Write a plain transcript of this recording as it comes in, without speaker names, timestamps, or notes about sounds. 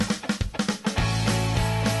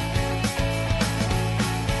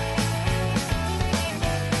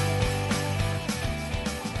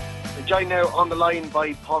joined now on the line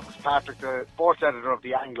by Paul Fitzpatrick, the sports editor of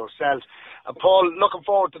the Anglo-Celt. And Paul, looking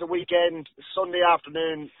forward to the weekend, Sunday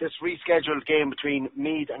afternoon, this rescheduled game between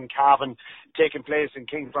Meath and Cavan taking place in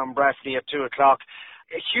Kingsbrown-Breffni at 2 o'clock.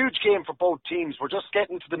 A huge game for both teams. We're just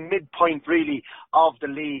getting to the midpoint, really, of the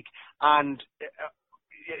league. And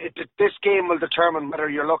this game will determine whether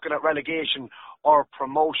you're looking at relegation or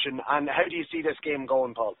promotion. And how do you see this game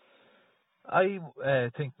going, Paul? I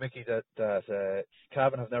think, Mickey, that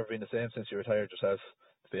Cavan have never been the same since you retired yourself,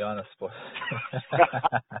 to be honest. But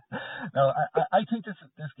no, I think this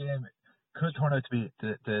game could turn out to be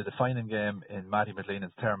the defining game in Matty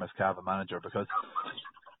McLean's term as Cavan manager, because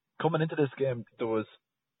coming into this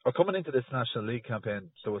National League campaign,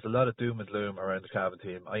 there was a lot of doom and gloom around the Cavan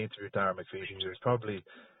team. I interviewed Darren McPhee, who's probably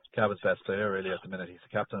Cavan's best player really at the minute. He's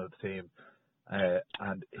the captain of the team.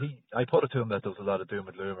 And I put it to him that there was a lot of doom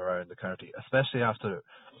and gloom around the county, especially after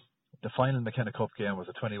the final McKenna Cup game was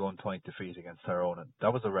a 21-point defeat against Tyrone.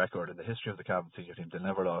 That was a record in the history of the Cavan senior team. They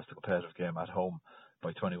never lost a competitive game at home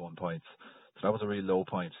by 21 points. So that was a really low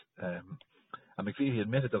point. And McPhee, he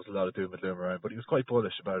admitted there was a lot of doom and gloom around, but he was quite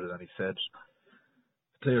bullish about it, and he said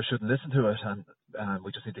players shouldn't listen to it, and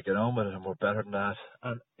we just need to get on with it, and we're better than that.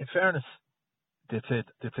 And in fairness, they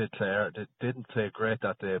played Clare. They didn't play great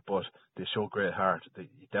that day, but they showed great heart.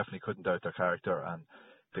 You definitely couldn't doubt their character, and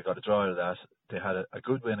they got a draw out of that. They had a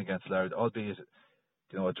good win against Louth, albeit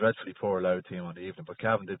a dreadfully poor Louth team on the evening. But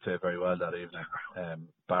Cavan did play very well that evening,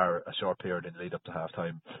 bar a short period in the lead up to half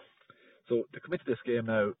time. So to come into this game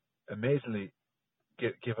now, amazingly,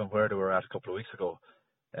 given where they were at a couple of weeks ago,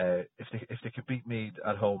 if they could beat Meath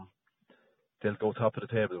at home, they'll go top of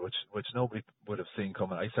the table, which nobody would have seen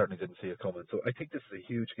coming. I certainly didn't see it coming. So I think this is a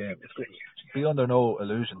huge game. It's going to be under no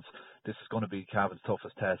illusions. This is going to be Cavan's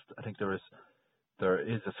toughest test. I think there is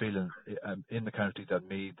a feeling in the county that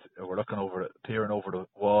Meath, we're peering over the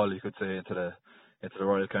wall, you could say, into the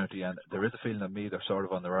Royal County, and there is a feeling that Meath are sort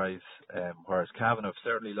of on the rise, whereas Cavan have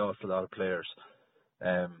certainly lost a lot of players.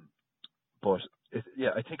 But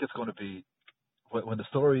I think it's going to be, when the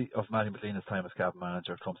story of Matty McLean's time as Cavan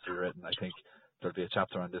manager comes to be written, I think there'll be a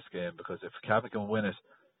chapter on this game, because if Cavan can win it,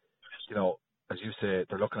 as you say,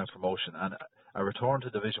 they're looking at promotion and a return to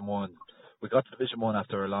Division 1. We got to Division 1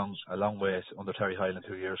 after a long wait under Terry Hyland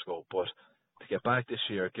 2 years ago, but to get back this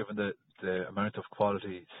year, given the amount of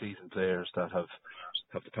quality seasoned players that have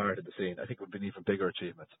departed the scene, I think it would be an even bigger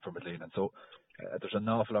achievement for McLean. And so there's an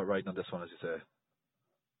awful lot riding on this one, as you say.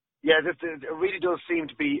 Yeah, it really does seem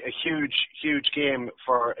to be a huge game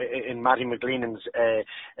in Matty McLean's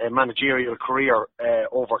managerial career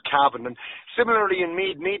over Cavan. And similarly in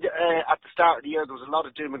Meath at the start of the year, there was a lot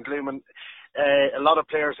of doom and gloom, and a lot of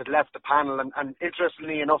players had left the panel. And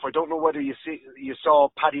interestingly enough, I don't know whether you saw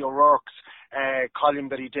Paddy O'Rourke's column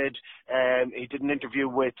that he did. He did an interview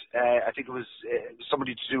with, I think it was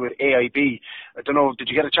somebody to do with AIB. I don't know, did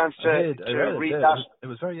you get a chance to read that? It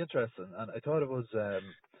was very interesting, and I thought it was...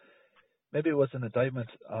 maybe it was an indictment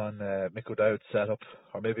on Mick O'Dowd's setup,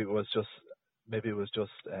 or maybe it was just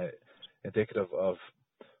indicative of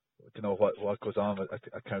what goes on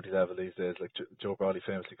at county level these days. Like Joe Brawley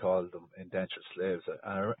famously called them indentured slaves.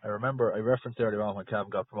 And I remember I referenced earlier on when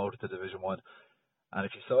Cavan got promoted to Division 1, and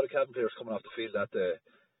if you saw the Cavan players coming off the field that day,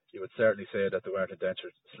 you would certainly say that they weren't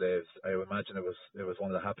indentured slaves. I would imagine it was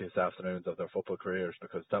one of the happiest afternoons of their football careers,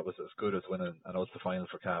 because that was as good as winning an Ulster final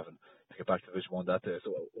for Cavan to get back to Division 1 that day.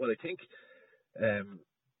 So what I think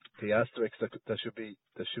the asterisk that should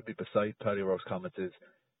be beside Paddy O'Rourke's comments is,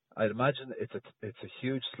 I'd imagine it's a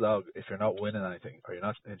huge slog if you're not winning anything or you're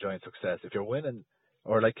not enjoying success. If you're winning,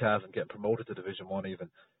 or like Cavan getting promoted to Division 1 even,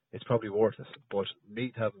 it's probably worth it. But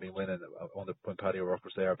Meath haven't been winning when Paddy O'Rourke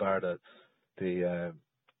was there, bar the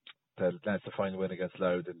Leinster final win against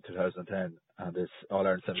Louth in 2010 and this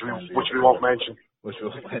All-Ireland semi-final. Which we won't mention.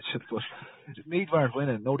 But Meath weren't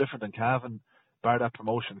winning, no different than Cavan. Bar that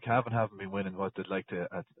promotion, Cavan haven't been winning what they'd like to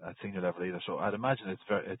at senior level either. So I'd imagine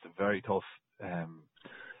it's a very tough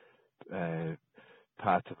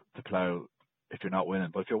path to plough if you're not winning.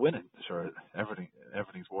 But if you're winning, sure,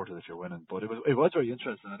 everything's worth it if you're winning. But it was very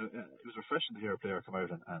interesting, and it was refreshing to hear a player come out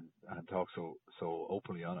and talk so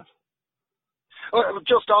openly on it. Well,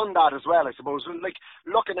 just on that as well, I suppose, like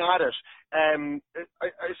looking at it,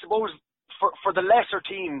 I suppose for the lesser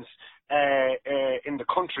teams in the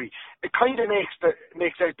country, it kind of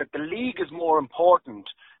makes out that the league is more important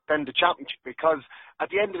than the championship, because at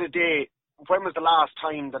the end of the day, when was the last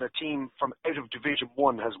time that a team from out of Division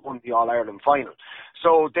 1 has won the All-Ireland final?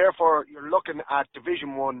 So therefore, you're looking at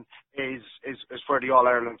Division 1 is where the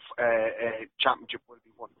All-Ireland championship will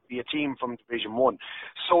be won. It'll be a team from Division 1.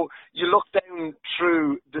 So you look down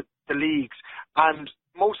through the leagues, and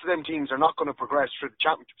most of them teams are not going to progress through the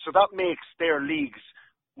championship. So that makes their leagues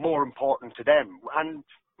more important to them. And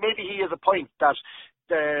maybe he has a point that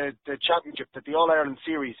the championship, that the All-Ireland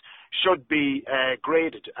series should be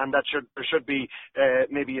graded, and that there should be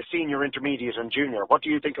maybe a senior, intermediate and junior. What do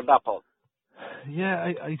you think of that, Paul?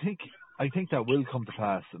 Yeah, I think that will come to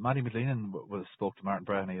pass. Matty McLean spoke to Martin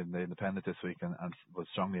Breheny in the Independent this week and was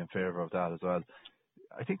strongly in favour of that as well.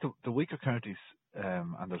 I think the weaker counties,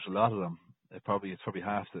 and there's a lot of them, it's probably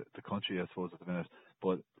half the country, I suppose, at the minute,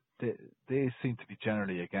 but they seem to be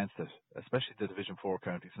generally against it, especially the Division 4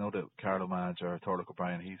 counties. I know that Carlow manager, Thorlock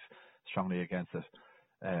O'Brien, he's strongly against it.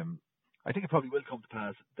 I think it probably will come to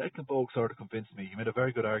pass. Declan Bogue sort of convinced me. He made a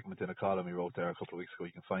very good argument in a column he wrote there a couple of weeks ago.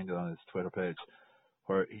 You can find it on his Twitter page,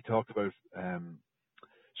 where he talked about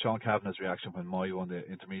Sean Kavanagh's reaction when Moy won the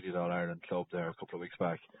Intermediate All-Ireland club there a couple of weeks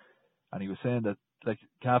back. And he was saying that, like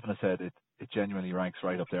Kavanagh said, it genuinely ranks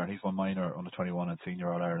right up there. And he's won minor, under 21 and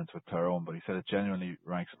senior All-Irelands with Tyrone, but he said it genuinely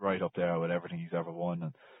ranks right up there with everything he's ever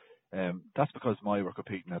won. And that's because Moy were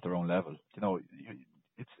competing at their own level. You know,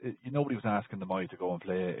 nobody was asking the Moy to go and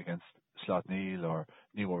play against Slotneil or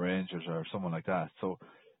Nemo Rangers or someone like that. So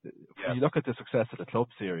when you look at the success of the club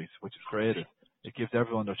series, which is created, it gives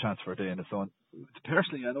everyone their chance for a day in the sun.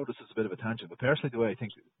 Personally, I know this is a bit of a tangent, but personally the way I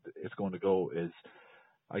think it's going to go is,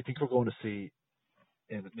 I think we're going to see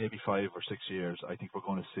in maybe 5 or 6 years, I think we're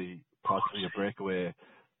going to see possibly a breakaway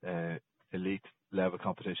elite level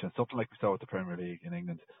competition, something like we saw with the Premier League in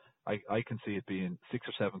England. I can see it being 6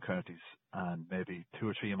 or 7 counties and maybe 2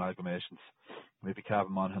 or 3 amalgamations. Maybe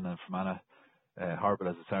Cavan, Monaghan and Fermanagh, horrible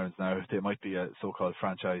as it sounds now, they might be a so-called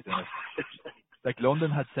franchise in it. Like London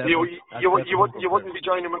had 7. You wouldn't be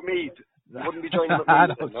joining with me. You wouldn't be joining with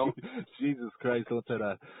me. No. Jesus Christ, don't say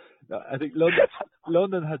that. No, I think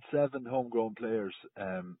London had 7 homegrown players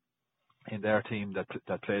in their team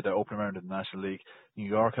that played their opening round in the National League. New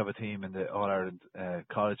York have a team in the All-Ireland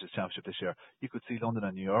Colleges Championship this year. You could see London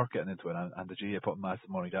and New York getting into it, and the GA putting massive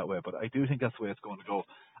money that way. But I do think that's the way it's going to go.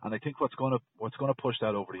 And I think what's going to push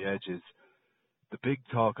that over the edge is, the big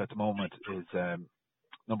talk at the moment is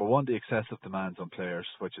number one, the excessive demands on players,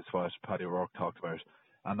 which is what Paddy O'Rourke talked about,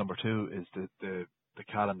 and number 2 is the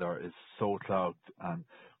calendar is so clogged, and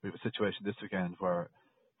we have a situation this weekend where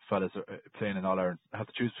fellas are playing in All-Ireland, have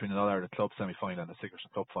to choose between an All-Ireland club semi-final and a Sigerson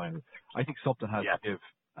Cup final. I think something has to give,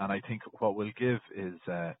 and I think what will give is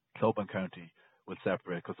club and county will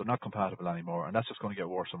separate because they're not compatible anymore, and that's just going to get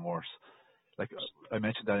worse and worse. Like I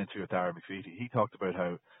mentioned that interview with Darragh McVeety, he talked about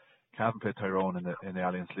how Cavan played Tyrone in the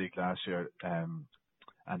Alliance League last year,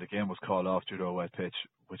 and the game was called off due to a wet pitch,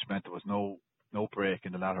 which meant there was no break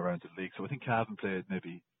in the latter rounds of the league. So I think Cavan played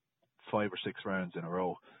maybe 5 or 6 rounds in a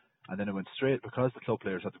row, and then it went straight, because the club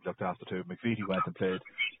players had to be looked after too. McVeety went and played,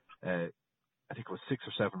 I think it was 6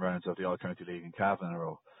 or 7 rounds of the All-County League in Cavan in a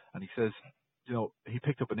row. And he says, you know, he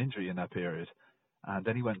picked up an injury in that period, and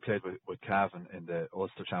then he went and played with Cavan in the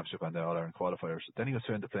Ulster Championship and the All-Ireland qualifiers. Then he was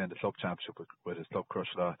trying to play in the club championship with his club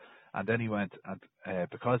Crushlaw, and then he went and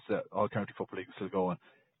because the All-County Football League was still going,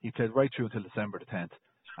 he played right through until December the 10th,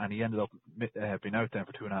 and he ended up being out then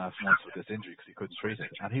for 2.5 months with this injury because he couldn't treat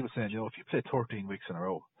it. And he was saying, you know, if you play 13 weeks in a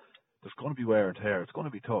row, there's going to be wear and tear. It's going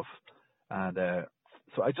to be tough. And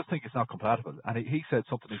so I just think it's not compatible. And he said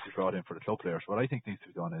something needs to be brought in for the club players. What I think needs to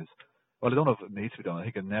be done is, well, I don't know if it needs to be done. I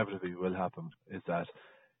think inevitably will happen, is that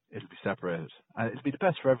it'll be separated. And it'll be the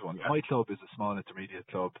best for everyone. My club is a small intermediate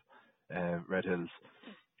club, Red Hills.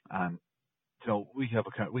 And, you know, we have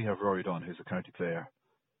Rory Dunn, who's a county player.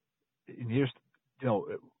 In years, you know,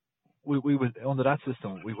 we would, under that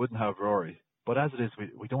system, we wouldn't have Rory. But as it is,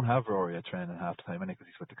 we don't have Rory at training half the time anyway because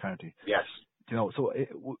he's with the county. Yes. You know, so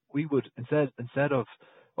we would, instead of,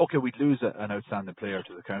 okay, we'd lose an outstanding player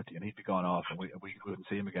to the county and he'd be gone off and we wouldn't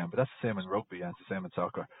see him again. But that's the same in rugby and it's the same in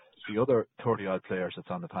soccer. The other 30-odd players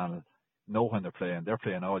that's on the panel know when they're playing. They're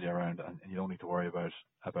playing all year round, and you don't need to worry about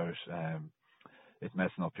it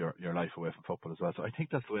messing up your life away from football as well. So I think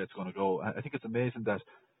that's the way it's going to go. I think it's amazing that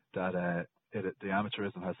the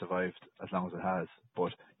amateurism has survived as long as it has,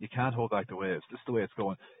 but you can't hold back the waves. This is the way it's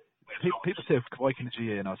going. People say, why can the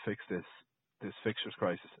GA not fix this fixtures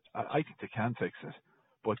crisis? I think they can fix it,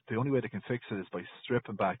 but the only way they can fix it is by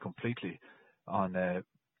stripping back completely on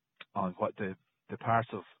what the parts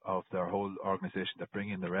of their whole organisation that bring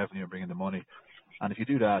in the revenue and bring in the money. And if you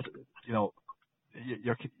do that, you know,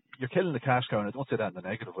 you're killing the cash cow. And I don't say that in a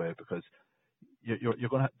negative way, because you're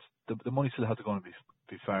going to the money still has to go and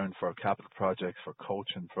be found for capital projects, for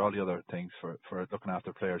coaching, for all the other things, for looking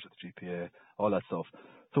after players at the GPA, all that stuff.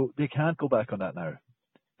 So they can't go back on that now.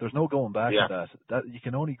 There's no going back Yeah. on that. That you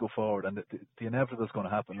can only go forward, and the inevitable is going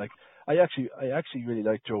to happen. Like I actually really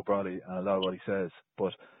like Joe Brolly and a lot of what he says,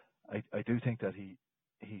 but I do think that he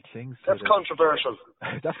clings to That's controversial.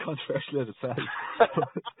 That's controversial in itself.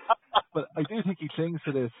 but I do think he clings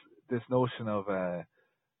to this notion of a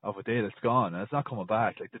day that's gone and it's not coming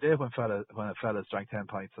back. Like the day when fellas drank 10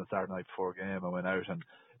 pints on Saturday night before a game and went out and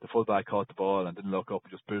the fullback caught the ball and didn't look up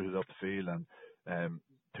and just booted up the field, and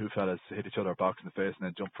two fellas hit each other box in the face and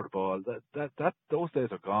then jumped for the ball. That those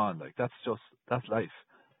days are gone. Like that's life.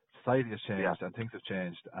 Society has changed and things have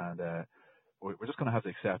changed, and we're just going to have to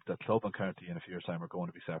accept that club and county in a few years' time are going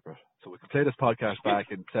to be separate. So we can play this podcast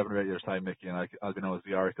back in 7 or 8 years' time, Mickey, and I'll be known as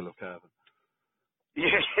the Oracle of Cavan.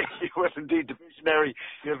 Yeah, you will indeed. The visionary,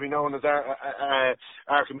 you'll be known as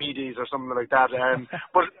Archimedes or something like that.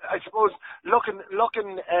 But I suppose looking at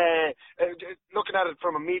it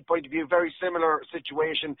from a Meath point of view, very similar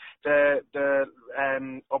situation. The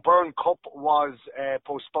O'Byrne Cup was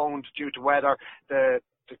postponed due to weather. The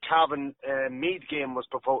Cavan Meath game was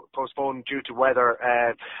postponed due to weather,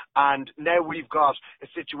 and now we've got a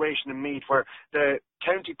situation in Meath where the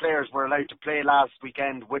county players were allowed to play last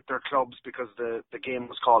weekend with their clubs because the game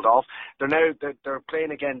was called off. They're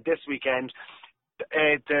playing again this weekend.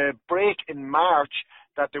 The break in March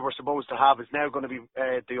that they were supposed to have is now going to be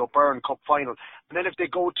the O'Byrne Cup final. And then if they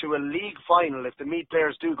go to a league final, if the Meath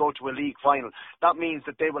players do go to a league final, that means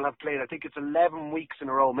that they will have played, I think it's 11 weeks in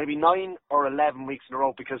a row, maybe 9 or 11 weeks in a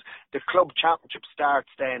row, because the club championship starts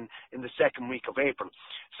then in the second week of April.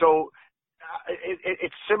 So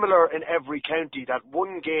it's similar in every county that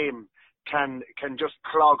one game can just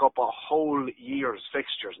clog up a whole year's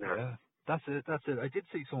fixtures now. Yeah, that's it. I did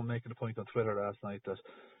see someone making a point on Twitter last night that,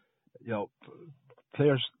 you know,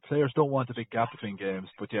 players don't want a big gap between games,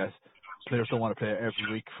 but yes, players don't want to play every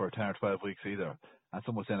week for 10 or 12 weeks either. And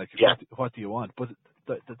someone's saying, like, what do you want? But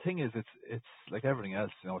the thing is, it's like everything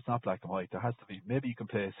else, you know, it's not black and white. There has to be, maybe you can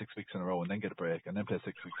play 6 weeks in a row and then get a break and then play 6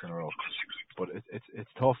 weeks in a row. But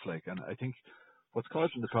it's tough, like, and I think what's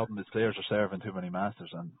causing the problem is players are serving too many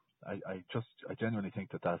masters, and I genuinely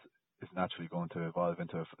think that is naturally going to evolve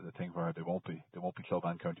into a thing where they won't be club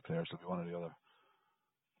and county players, they'll be one or the other.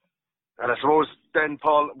 And I suppose then,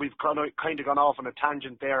 Paul, we've kind of gone off on a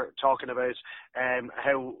tangent there, talking about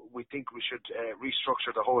how we think we should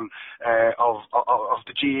restructure the whole of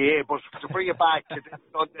the GAA. But to bring it back to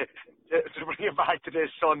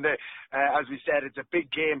this Sunday, as we said, it's a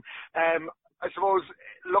big game. I suppose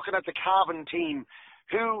looking at the Cavan team,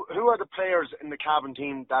 who are the players in the Cavan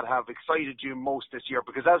team that have excited you most this year?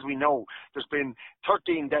 Because as we know, there's been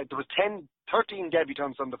 13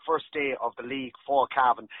 debutants on the first day of the league for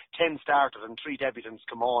Cavan. 10 started and 3 debutants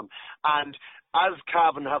come on. And as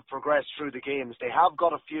Cavan have progressed through the games, they have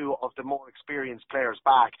got a few of the more experienced players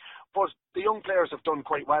back, but the young players have done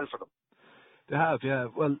quite well for them. They have, yeah.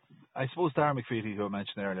 Well, I suppose Darren McPheety, who I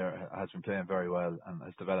mentioned earlier, has been playing very well and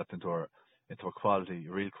has developed into a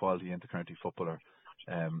real quality intercounty footballer.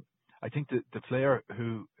 I think the player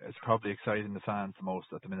who is probably exciting the fans the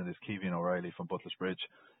most at the minute is Keevan O'Reilly from Butler's Bridge.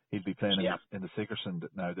 He'll be playing in the Sigerson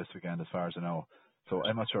now this weekend, as far as I know. So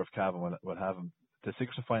I'm not sure if Cavan will have him. The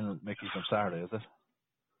Sigerson final, Mickey's on Saturday, is it?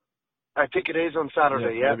 I think it is on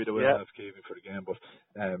Saturday. Yeah, maybe they will have Keevan for the game, but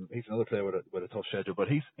he's another player with a tough schedule. But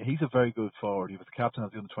he's a very good forward. He was the captain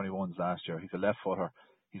of the under-21s last year. He's a left footer.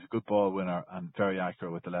 He's a good ball winner and very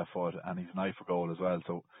accurate with the left foot, and he's an eye for goal as well.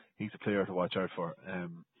 So he's a player to watch out for.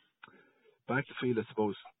 Back to field, I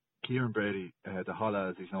suppose, Kieran Brady, the Holla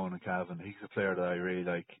as he's known in Cavan, he's a player that I really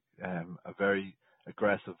like. A very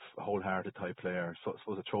aggressive, wholehearted type player. So I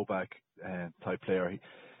suppose a throwback type player.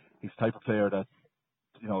 He's the type of player that,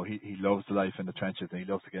 you know, he loves the life in the trenches and he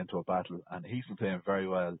loves to get into a battle. And he's been playing very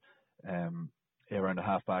well around the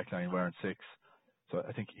half-back line, wearing 6. So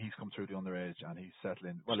I think he's come through the underage and he's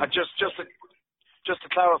settling. Well, just to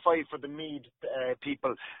clarify for the Meath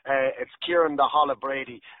people, it's Kieran the Holla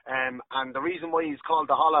Brady, and the reason why he's called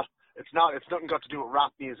the Holla, it's nothing got to do with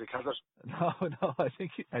rap music, has it? No. I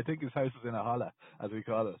think his house is in a holla, as we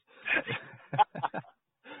call it.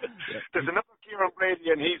 There's another Kieran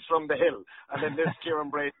Brady, and he's from the hill, and then this Kieran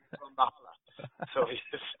Brady is from the Holla. So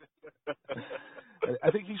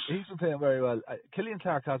I think he's been playing very well. Killian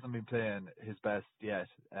Clark hasn't been playing his best yet.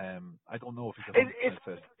 I don't know if he's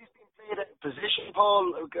fit. Position,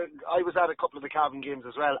 Paul. I was at a couple of the Cavan games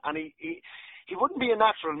as well, and he wouldn't be a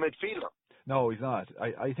natural midfielder. No, he's not.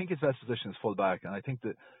 I think his best position is full back, and I think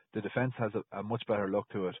that the defence has a much better look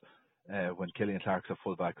to it when Killian Clark's a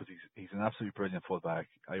full back, because he's an absolutely brilliant full back.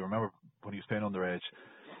 I remember when he was playing underage,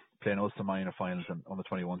 playing Ulster minor finals and under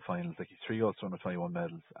 21 finals. Like, he's 3 Ulster under 21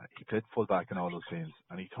 medals. He played fullback in all those teams,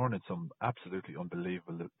 and he turned in some absolutely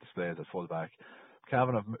unbelievable displays at fullback.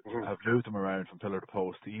 Cavan have moved him around from pillar to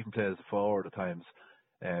post. He even played as a forward at times.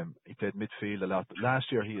 He played midfield a lot. But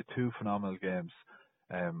last year he had 2 phenomenal games.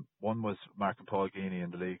 One was Mark and Paul Geaney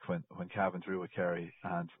in the league when Cavan drew with Kerry,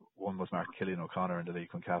 and one was Mark Killian O'Connor in the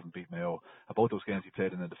league when Cavan beat Mayo. At both those games he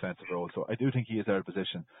played in a defensive role. So I do think he is out of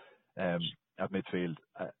position at midfield.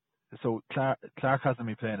 So Clark hasn't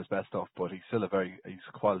been playing his best stuff, but he's still he's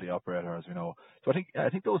a quality operator, as we know. So I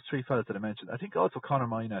think those 3 fellas that I mentioned. I think also Conor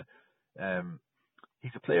Mina,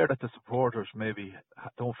 he's a player that the supporters maybe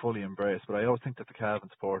don't fully embrace, but I always think that the Cavan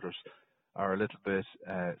supporters are a little bit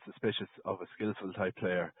suspicious of a skillful type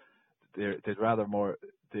player. They'd rather more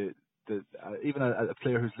even a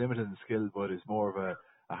player who's limited in skill, but is more of a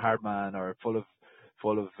hard man or full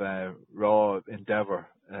of raw endeavour.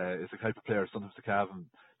 Is the type of player sometimes the Cavan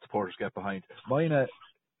supporters get behind. Mina,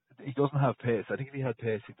 he doesn't have pace. I think if he had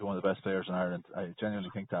pace, he'd be one of the best players in Ireland. I genuinely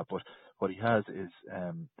think that. But what he has is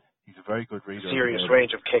he's a very good reader. Serious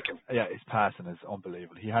range of kicking. Yeah, his passing is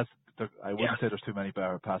unbelievable. He has. I wouldn't say there's too many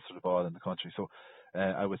better passes to the ball in the country. So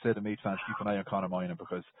I would say the Meath fans keep an eye on Conor Moynihan,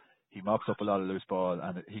 because he mops up a lot of loose ball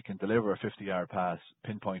and he can deliver a 50-yard pass,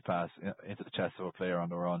 pinpoint pass into the chest of a player on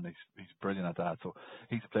the run. He's brilliant at that. So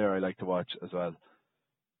he's a player I like to watch as well.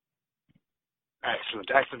 Excellent.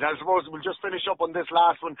 I suppose we'll just finish up on this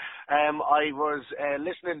last one. I was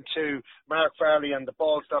listening to Mark Farley and the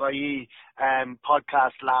Balls.ie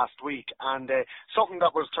podcast last week, and something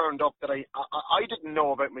that was turned up that I didn't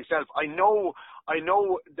know about myself. I know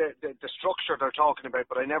the structure they're talking about,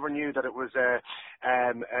 but I never knew that it was a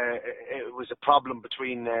problem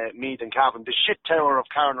between Meath and Cavan. The shit tower of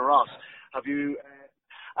Carnaross. Have you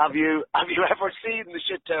ever seen the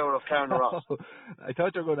shit tower of Carnaross? I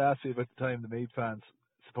thought you were going to ask me about the time the Meath fans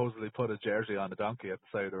supposedly put a jersey on a donkey at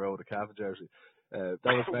the side of the road, a Cavan jersey. That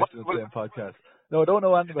was mentioned in the same podcast. No, I don't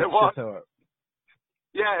know anything about the shit tower.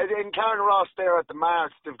 Yeah, in Carnaross there at the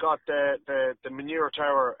Mart, they've got the manure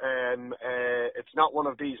tower. It's not one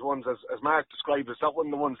of these ones, as Mark described, it's not one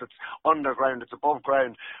of the ones that's underground, it's above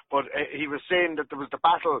ground. But he was saying that there was the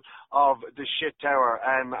battle of the shit tower,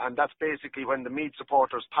 and that's basically when the Meath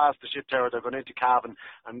supporters pass the shit tower, they're going into Cavan,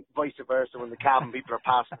 and vice versa, when the Cavan people are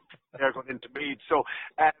passing, they're going into Meath. So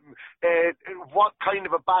what kind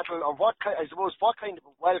of a battle, or what kind of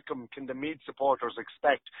a welcome can the Meath supporters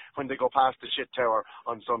expect when they go past the shit tower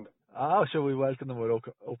on Sunday? Sure, we welcome them with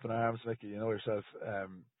open arms, Mickey. You know yourself.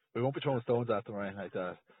 We won't be throwing stones at them or anything like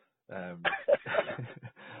that.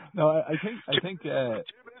 No, I think. 2 minutes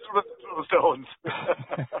for the stones.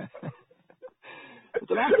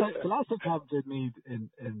 The last time Cavan did Meath in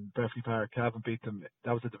Breffni Park, Cavan beat them.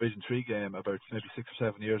 That was a Division 3 game about maybe 6 or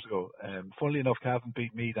 7 years ago. Funnily enough, Cavan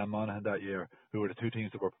beat Meath and Monaghan that year, who were the 2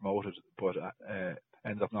 teams that were promoted, but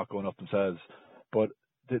ended up not going up themselves. But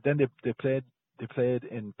then they played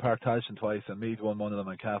in Park Tailteann twice, and Meath won one of them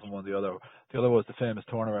and Cavan won the other. The other was the famous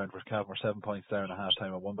turnaround where Cavan were 7 points down at half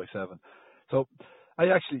time and won by 7. So I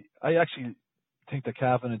actually think that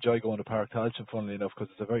Cavan enjoy going to Park Tailteann, funnily enough,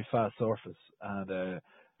 because it's a very fast surface, and I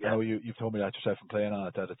know you've told me that yourself from playing on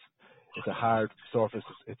it, that it's a hard surface.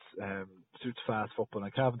 It suits fast football,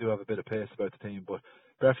 and Cavan do have a bit of pace about the team, but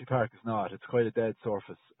Breffni Park is not. It's quite a dead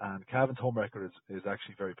surface, and Cavan's home record is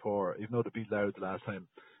actually very poor, even though they beat Louth the last time.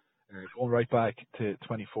 Going right back to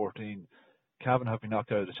 2014, Cavan have been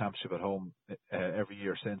knocked out of the championship at home every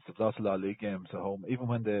year since. They've lost a lot of league games at home. Even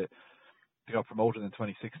when they got promoted in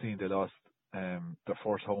 2016, they lost their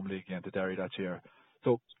first home league game to Derry that year.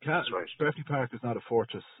 So Breffni Park is not a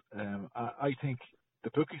fortress. I think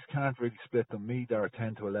the bookies can't really split them. Meath are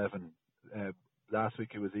 10 to 11. Last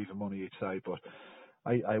week it was even money each side, but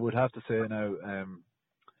I would have to say now,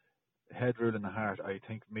 head rule in the heart, I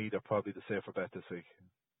think Meath are probably the safer bet this week.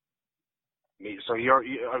 So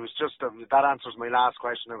that answers my last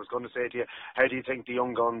question. I was going to say to you, how do you think the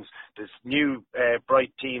Young Guns, this new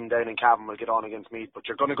bright team down in Cavan, will get on against Meath? But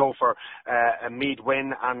you're going to go for a Meath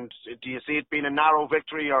win, and do you see it being a narrow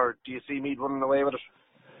victory, or do you see Meath running away with it?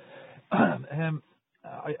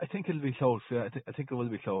 I think it'll be close. Yeah, I think it will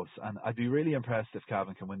be close, and I'd be really impressed if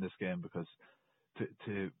Cavan can win this game, because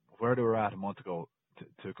to where they were at a month ago,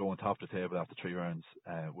 to go on top of the table after 3 rounds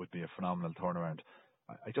would be a phenomenal turnaround.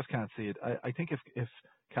 I just can't see it. I think if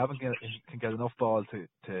Cavan can get enough ball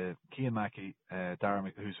to Cian Mackey, Darren,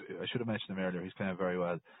 I should have mentioned him earlier, he's playing very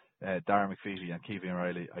well, Darren McPheely and Keevan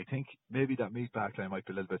Riley, I think maybe that Meath backline might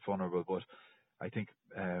be a little bit vulnerable, but I think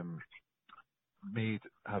Meath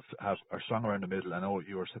are strong around the middle. I know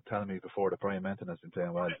you were telling me before that Brian Menton has been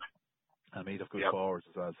playing well, and Meath have good forwards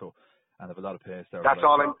as well. So and have a lot of pace there. That's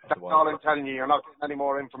all I'm telling you. You're not getting any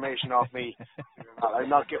more information off me. I'm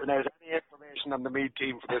not giving out any information on the Meath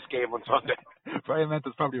team for this game on Sunday. Brian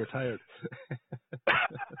Menton's probably retired.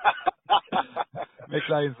 Mick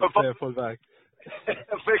Lyons will play full back. Mick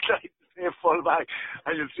Lyons will play full back,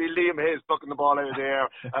 and you'll see Liam Hayes plucking the ball out of the air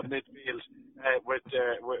at midfield with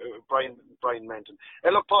Brian Menton.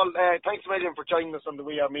 Look, Paul, thanks a million for joining us on the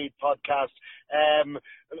We Are Meath podcast.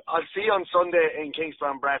 I'll see you on Sunday in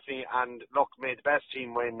Kingspan Breffni, and look, may the best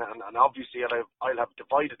team win, and obviously I'll have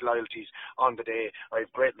divided loyalties on the day. I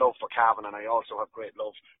have great love for Cavan, and I also have great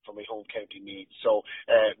love for my home county Meath. So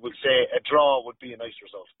we'll say a draw would be a nice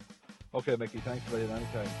result. Okay, Mickey, thanks for your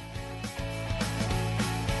anytime.